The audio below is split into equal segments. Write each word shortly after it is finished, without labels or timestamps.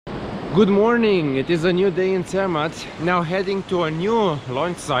Good morning, it is a new day in Zermatt. Now heading to a new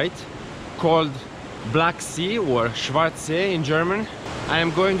launch site called Black Sea or Schwarzsee in German. I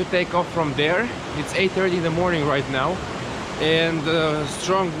am going to take off from there. It's 8:30 in the morning right now, and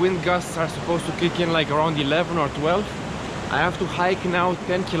strong wind gusts are supposed to kick in like around 11 or 12. I have to hike now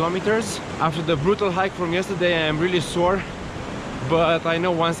 10 kilometers. After the brutal hike from yesterday, I am really sore, but I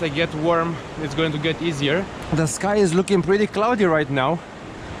know once I get warm it's going to get easier. The sky is looking pretty cloudy right now.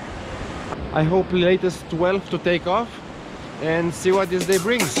 I hope latest 12 to take off and see what this day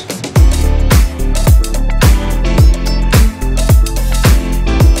brings.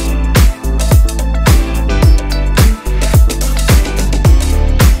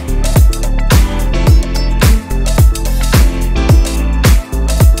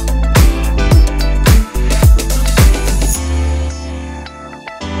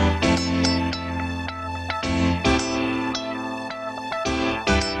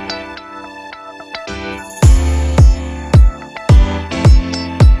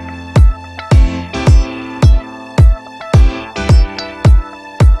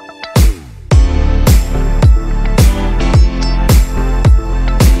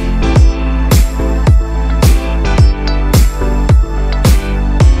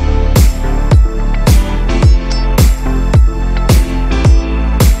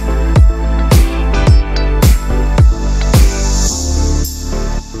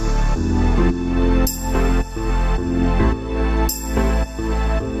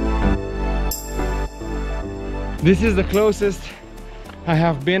 This is the closest I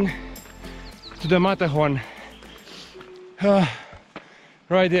have been to the Matterhorn.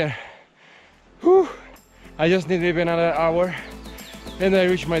 Right there. Whew. I just need maybe another hour and I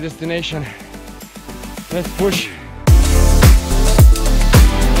reach my destination. Let's push.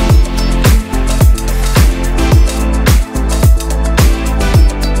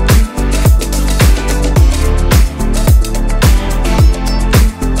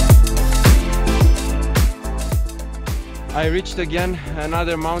 I reached again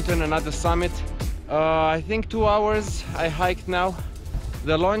another mountain, another summit. I think 2 hours I hiked now.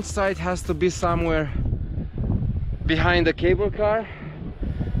 The launch site has to be somewhere behind the cable car,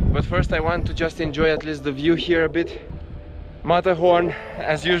 but first I want to just enjoy at least the view here a bit. Matterhorn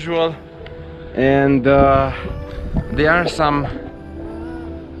as usual, and there are some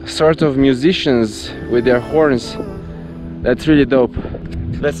sort of musicians with their horns. That's really dope.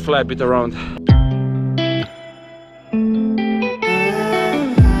 Let's fly a bit around.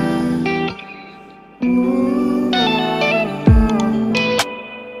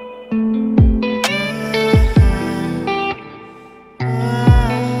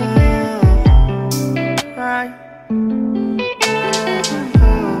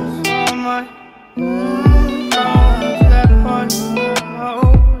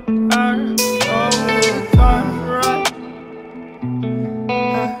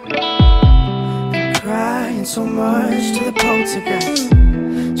 So much to the poltergeist,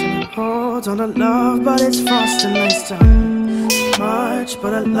 trying to hold on to love, but it's frosting nice time. Much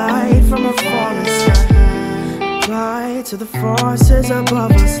but a light from a falling sky, apply to the forces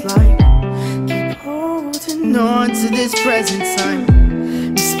above us like keep holding on to this present time,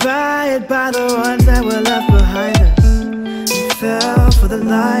 inspired by the ones that were left behind us. We fell for the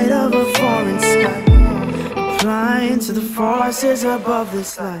light of a foreign sky, applying to the forces above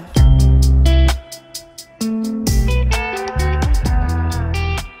this life.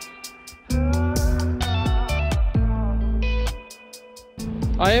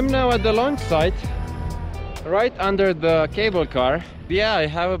 I am now at the launch site, right under the cable car. Yeah, I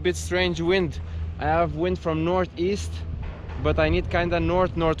have a bit strange wind. I have wind from northeast, but I need kinda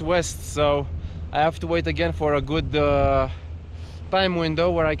northwest, so I have to wait again for a good time window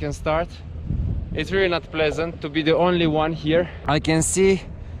where I can start. It's really not pleasant to be the only one here. I can see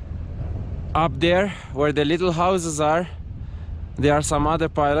up there where the little houses are, there are some other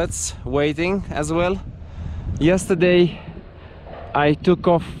pilots waiting as well. Yesterday I took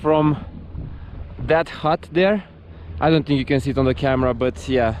off from that hut there. I don't think you can see it on the camera, but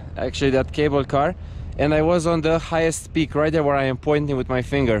yeah, actually that cable car, and I was on the highest peak right there where I am pointing with my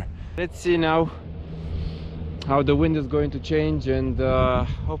finger. Let's see now how the wind is going to change, and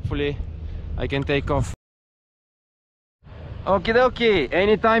hopefully I can take off. Okie dokie,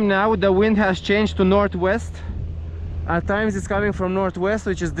 anytime now the wind has changed to northwest. At times it's coming from northwest,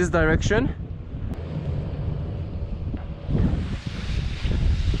 which is this direction.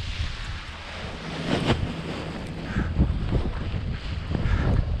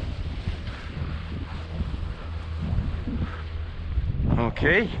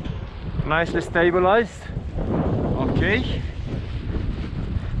 Okay, nicely stabilized. Okay.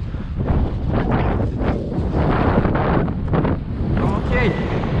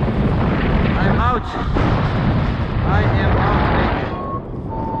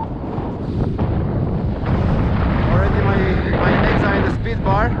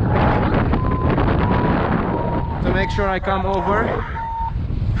 make sure I come over.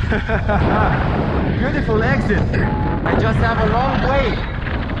 Beautiful exit. I just have a long way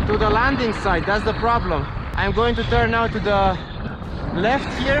to the landing site, that's the problem. I'm going to turn now to the left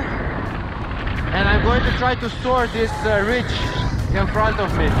here, and I'm going to try to soar this ridge in front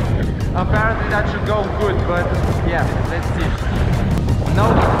of me. Apparently that should go good, but yeah, let's see. No,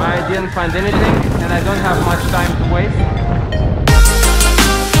 I didn't find anything, and I don't have much time to waste.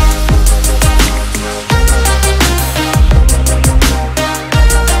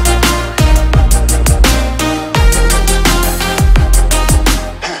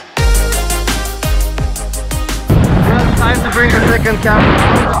 Well, time to bring the second camera.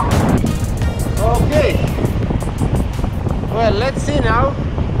 Okay. Well, let's see now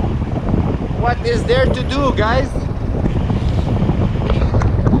what is there to do, guys.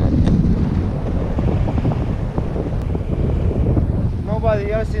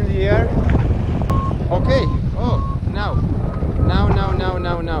 Nobody else in the air. Okay. Oh, now.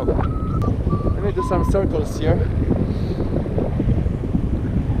 Let me do some circles here.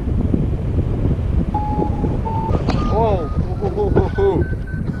 Oh.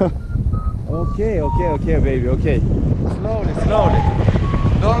 Okay, baby. Okay. Slowly.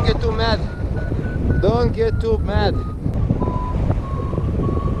 Don't get too mad. Don't get too mad.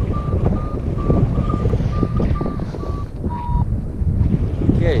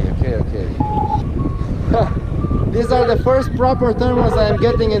 Okay. These are the first proper thermals I am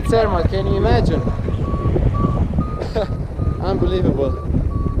getting in Zermatt. Can you imagine? Unbelievable.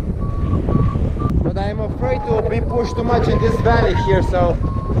 But I am afraid to be pushed too much in this valley here, so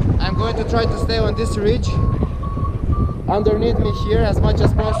I'm going to try to stay on this ridge underneath me here as much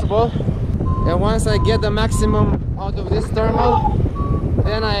as possible. And once I get the maximum out of this thermal,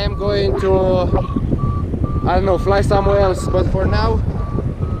 then I am going to, I don't know, fly somewhere else. But for now,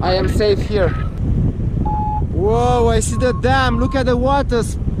 I am safe here. Whoa, I see the dam. Look at the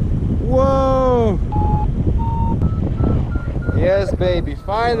waters. Whoa. Yes, baby.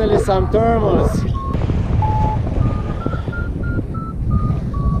 Finally some thermals.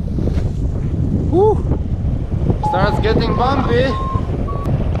 Woo. Starts getting bumpy.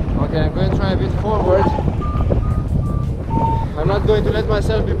 Okay, I'm going to try a bit forward. I'm not going to let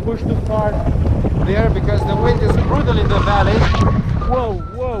myself be pushed too far there because the wind is brutal in the valley. Whoa.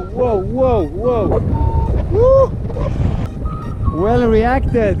 Woo! Well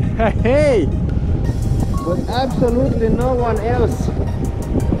reacted. Hey! But absolutely no one else.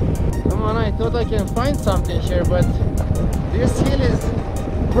 Come on, I thought I can find something here, but this hill is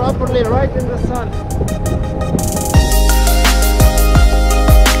properly right in the sun.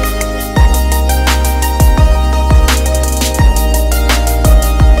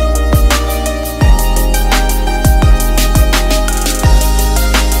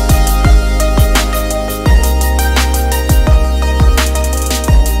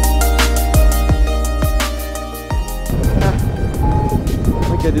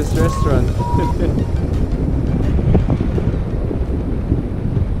 Look at this restaurant.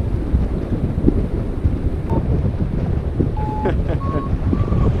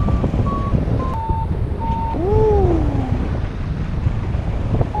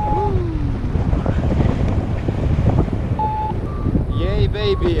 Yay,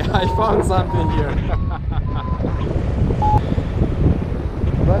 baby, I found something here.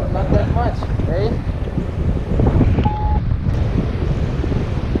 But not that much, eh?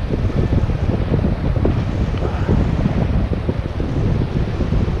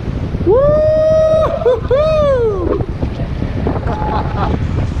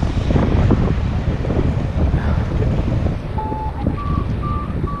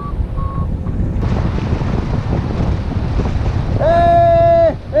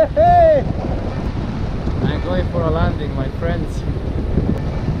 I'm going for a landing, my friends.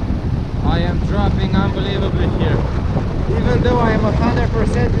 I am dropping unbelievably here. Even though I am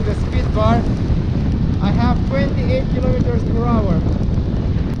 100% in the speed bar, I have 28 kilometers per hour.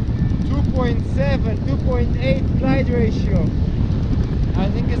 2.7, 2.8 glide ratio. I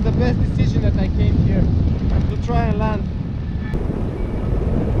think it's the best decision that I came here to try and land.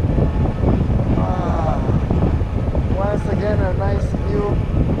 Once again, a nice view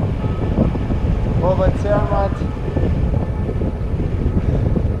over Zermatt.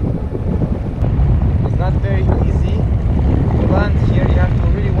 It's not very easy to land here, you have to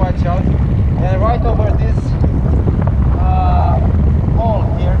really watch out. And right over this hole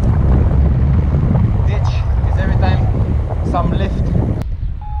here, ditch, is every time some lift.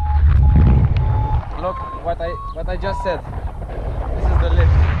 Look what I just said. This is the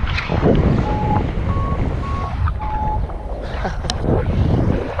lift.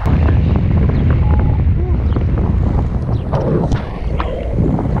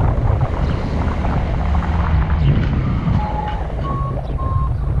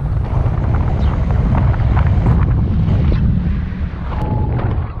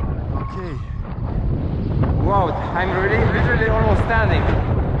 I'm literally almost standing.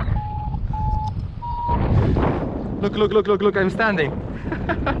 Look, look, look, look, look, I'm standing.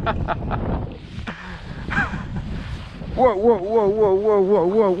 Whoa, whoa, whoa, whoa, whoa, whoa,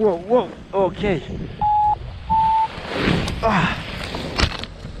 whoa, whoa, whoa. Okay.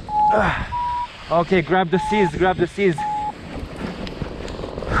 Okay, grab the seas, grab the seas.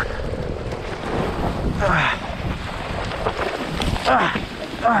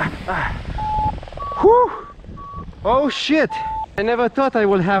 Whew. Oh shit! I never thought I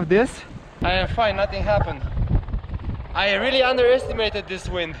would have this. I am fine, nothing happened. I really underestimated this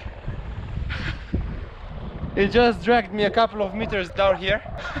wind. It just dragged me a couple of meters down here.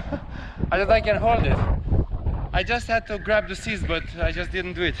 I thought I can hold it. I just had to grab the seas, but I just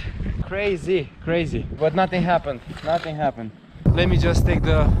didn't do it. Crazy, crazy. But nothing happened, nothing happened. Let me just take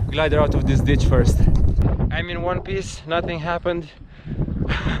the glider out of this ditch first. I'm in one piece, nothing happened.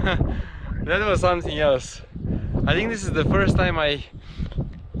 That was something else. I think this is the first time I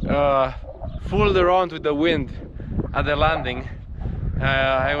fooled around with the wind at the landing.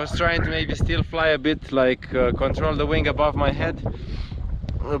 I was trying to maybe still fly a bit, like control the wing above my head,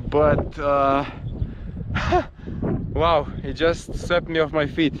 but wow, it just swept me off my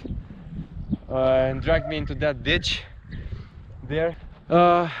feet and dragged me into that ditch there.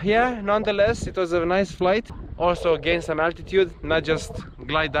 Yeah, nonetheless, it was a nice flight. Also gained some altitude, not just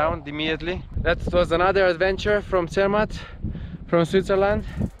glide down immediately. That was another adventure from Zermatt, from Switzerland.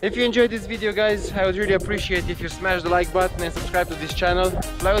 If you enjoyed this video, guys, I would really appreciate if you smash the like button and subscribe to this channel.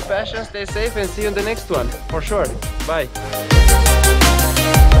 Fly with passion, stay safe, and see you in the next one, for sure. Bye.